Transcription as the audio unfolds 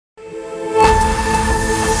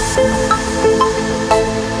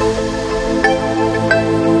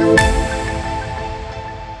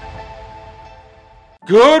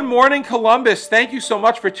Good morning, Columbus. Thank you so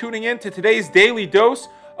much for tuning in to today's daily dose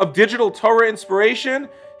of digital Torah inspiration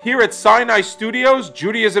here at Sinai Studios,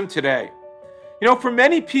 Judaism Today. You know, for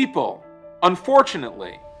many people,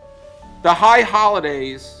 unfortunately, the high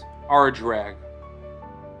holidays are a drag.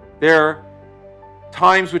 They're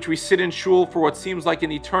times which we sit in shul for what seems like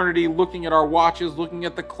an eternity, looking at our watches, looking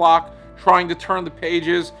at the clock, trying to turn the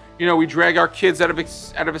pages. You know, we drag our kids out of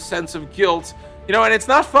a sense of guilt, and it's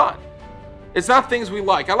not fun. It's not things we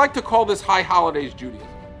like. I like to call this high holidays Judaism.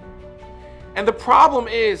 And the problem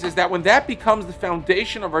is that when that becomes the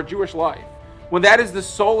foundation of our Jewish life, when that is the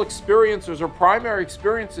sole experiences or primary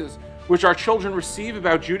experiences which our children receive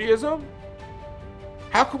about Judaism,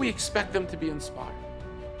 how can we expect them to be inspired?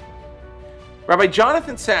 Rabbi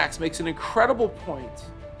Jonathan Sacks makes an incredible point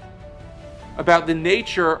about the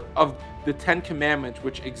nature of the Ten Commandments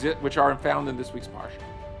which are found in this week's parsha.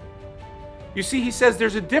 You see, he says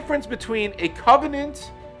there's a difference between a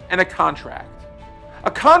covenant and a contract.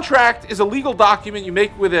 A contract is a legal document you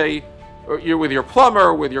make with your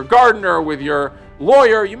plumber, with your gardener, with your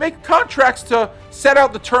lawyer. You make contracts to set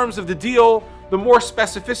out the terms of the deal. The more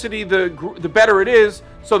specificity, the better it is,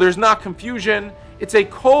 so there's not confusion. It's a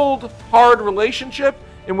cold, hard relationship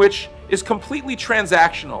in which is completely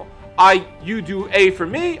transactional. You do A for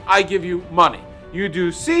me, I give you money. You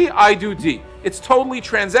do C, I do D. It's totally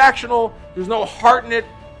transactional. There's no heart in it.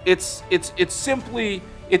 It's simply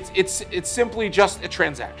just a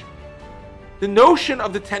transaction. The notion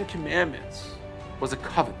of the Ten Commandments was a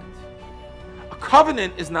covenant. A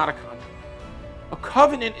covenant is not a contract. A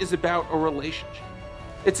covenant is about a relationship.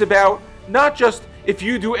 It's about not just if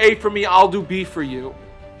you do A for me, I'll do B for you,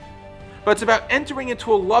 but it's about entering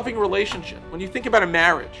into a loving relationship. When you think about a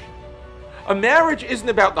marriage isn't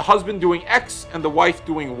about the husband doing X and the wife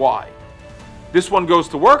doing Y. This one goes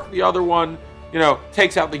to work, the other one,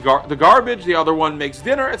 takes out the garbage, the other one makes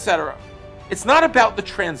dinner, etc. It's not about the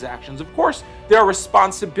transactions. Of course, there are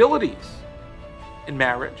responsibilities in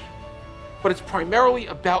marriage, but it's primarily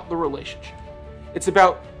about the relationship. It's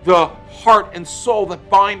about the heart and soul that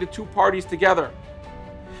bind the two parties together.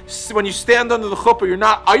 When you stand under the chuppah, you're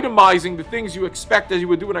not itemizing the things you expect as you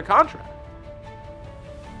would do in a contract.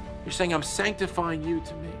 You're saying, I'm sanctifying you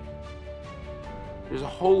to me. There's a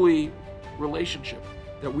holy relationship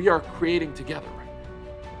that we are creating together right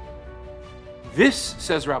now. This,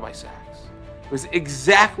 says Rabbi Sacks, was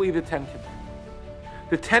exactly the Ten Commandments.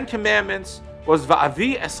 The Ten Commandments was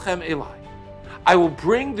Va'avi eschem elai. I will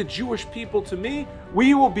bring the Jewish people to me.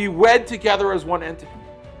 We will be wed together as one entity.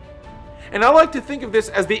 And I like to think of this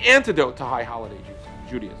as the antidote to high holiday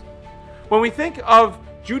Judaism. When we think of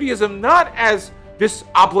Judaism not as this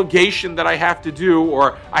obligation that I have to do,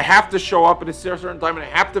 or I have to show up at a certain time and I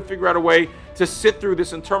have to figure out a way to sit through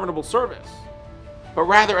this interminable service, but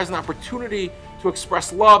rather as an opportunity to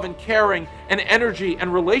express love and caring and energy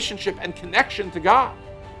and relationship and connection to God,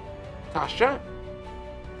 to Hashem.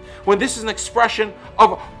 When this is an expression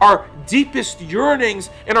of our deepest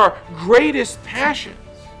yearnings and our greatest passions.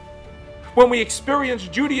 When we experience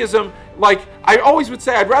Judaism, like I always would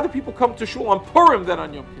say, I'd rather people come to shul on Purim than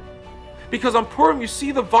on Yom Kippur. Because on Purim, you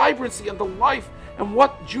see the vibrancy and the life and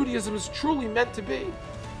what Judaism is truly meant to be.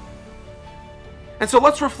 And so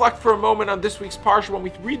let's reflect for a moment on this week's parsha. When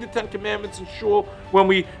we read the Ten Commandments in shul, when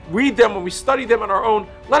we read them, when we study them on our own,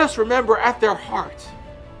 let us remember at their heart,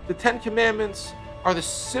 the Ten Commandments are the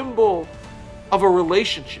symbol of a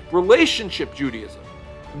relationship Judaism,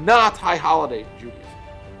 not high holiday Judaism.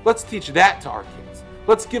 Let's teach that to our kids.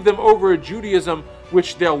 Let's give them over a Judaism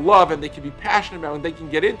which they'll love and they can be passionate about and they can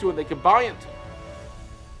get into and they can buy into.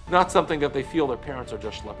 Not something that they feel their parents are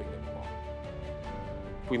just schlepping them along.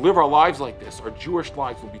 If we live our lives like this, our Jewish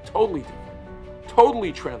lives will be totally different,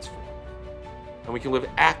 totally transformed, and we can live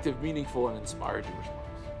active, meaningful, and inspired Jewish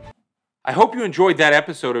lives. I hope you enjoyed that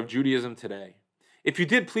episode of Judaism Today. If you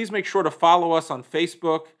did, please make sure to follow us on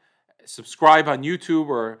Facebook, subscribe on YouTube,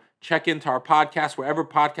 or check into our podcast wherever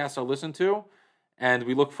podcasts are listened to, and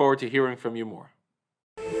we look forward to hearing from you more.